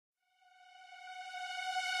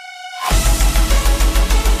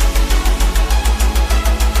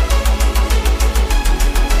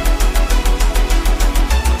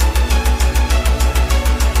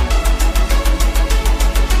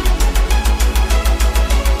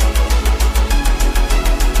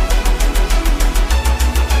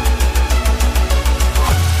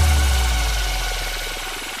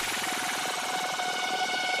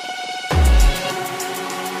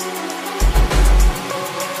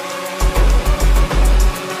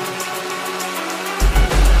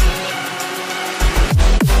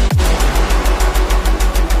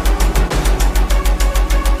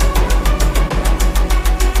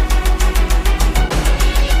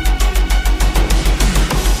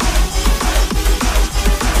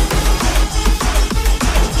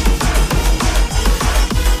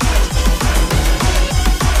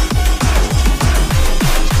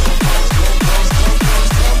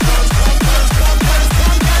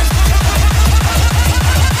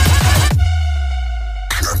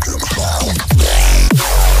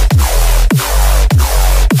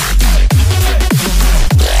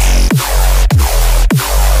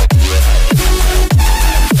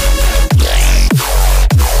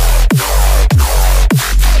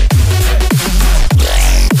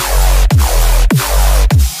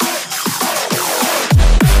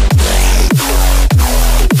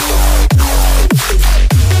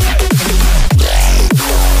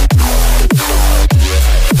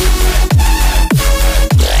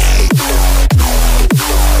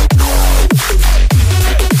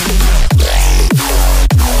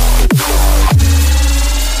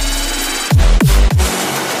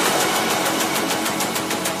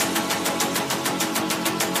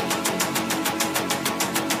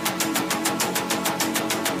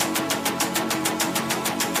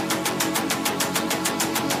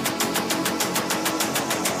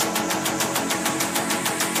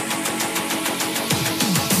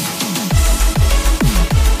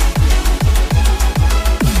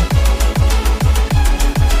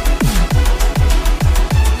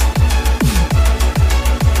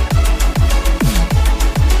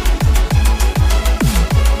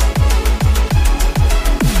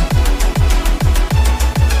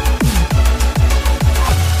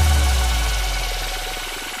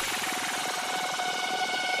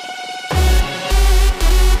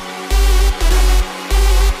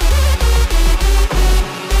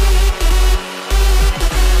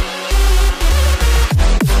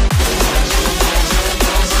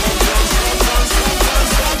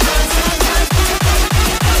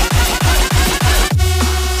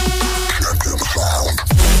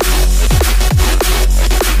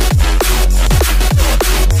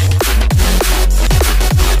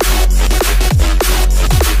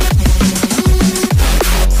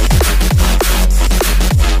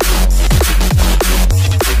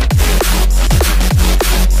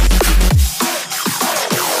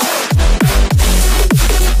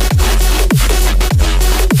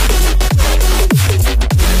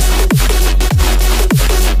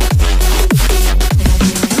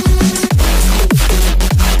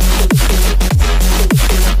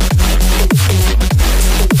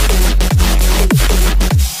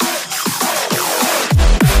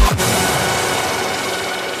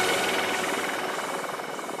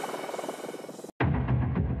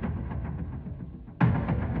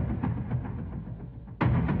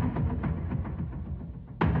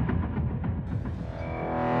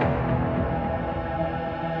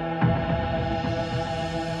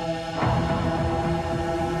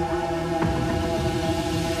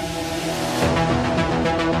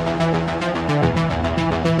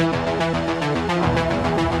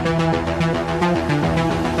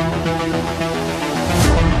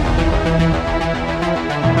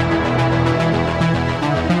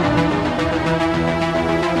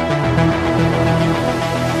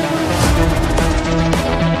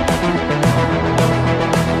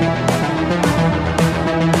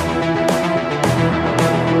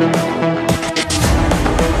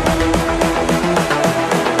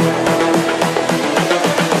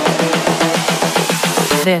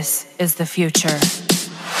This is the future.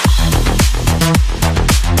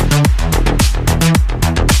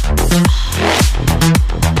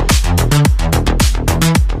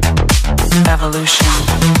 Evolution.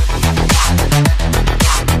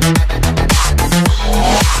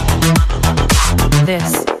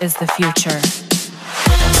 This is the future.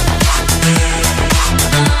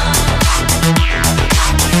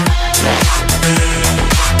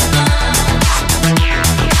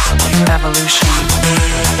 Evolution.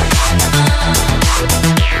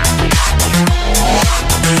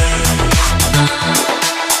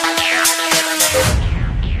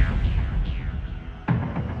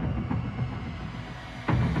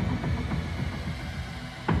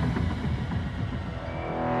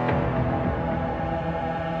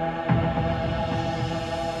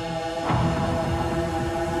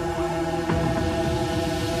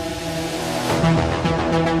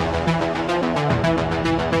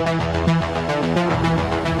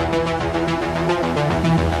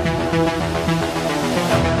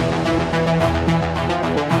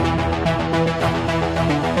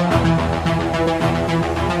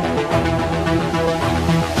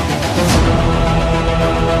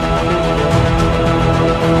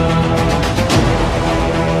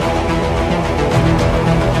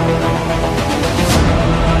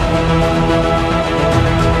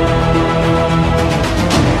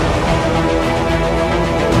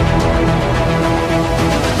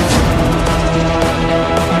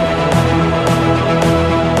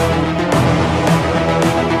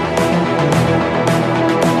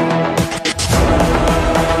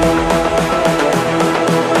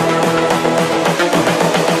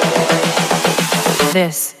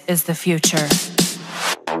 This is the future.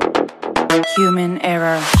 Human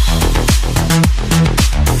error.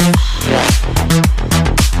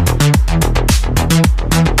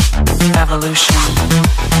 Evolution.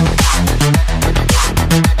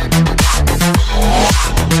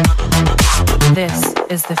 This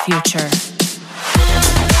is the future.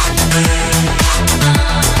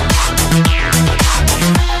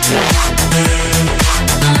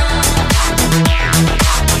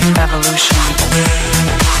 Evolution.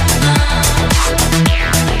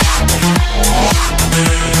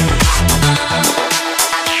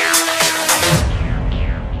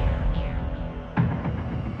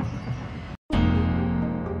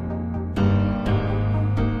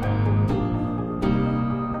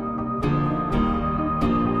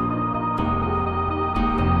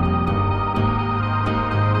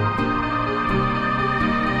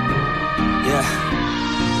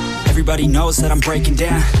 Everybody knows that I'm breaking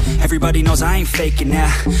down. Everybody knows I ain't faking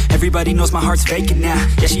now. Everybody knows my heart's vacant now.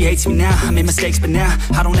 Yeah, she hates me now, I made mistakes but now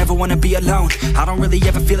I don't ever wanna be alone. I don't really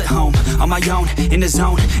ever feel at home. On my own, in the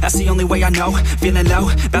zone, that's the only way I know. Feeling low,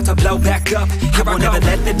 about to blow back up. Here I won't ever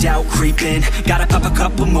let the doubt creep in. Gotta pop a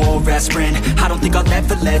couple more aspirin. I don't think I'll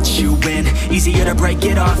ever let you in. Easier to break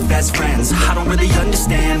it off as friends. I don't really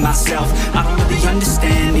understand myself. I don't really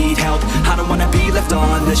understand, need help. I don't wanna be left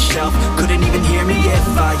on the shelf. Couldn't even hear me if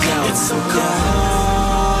I yelled. It's so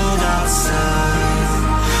cold outside.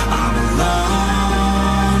 I'm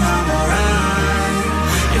alone, I'm alright.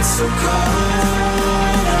 It's so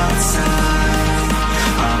cold outside.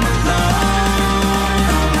 I'm alone,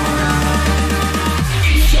 I'm alright.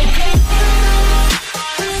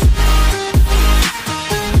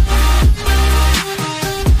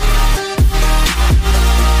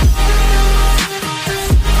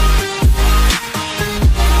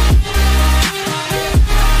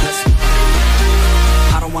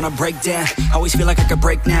 Break down, always feel like I could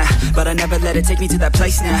break now, but I never let it take me to that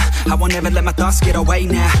place now. I won't ever let my thoughts get away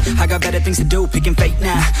now. I got better things to do, picking fate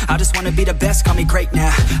now. I just wanna be the best, call me great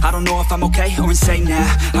now. I don't know if I'm okay or insane now.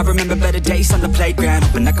 I remember better days on the playground,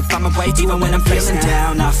 hoping I can find my way even when I'm feeling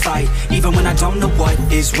down. I fight, even when I don't know what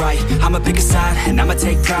is right. I'ma pick a side and I'ma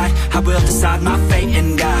take pride. I will decide my fate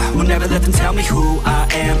and I will never let them tell me who I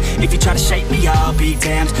am. If you try to shape me, I'll be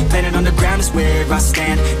damned. Planet on the ground is where I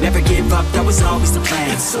stand. Never give up, that was always the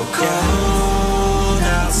plan. It's so cold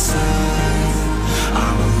outside.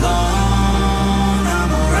 I'm alone.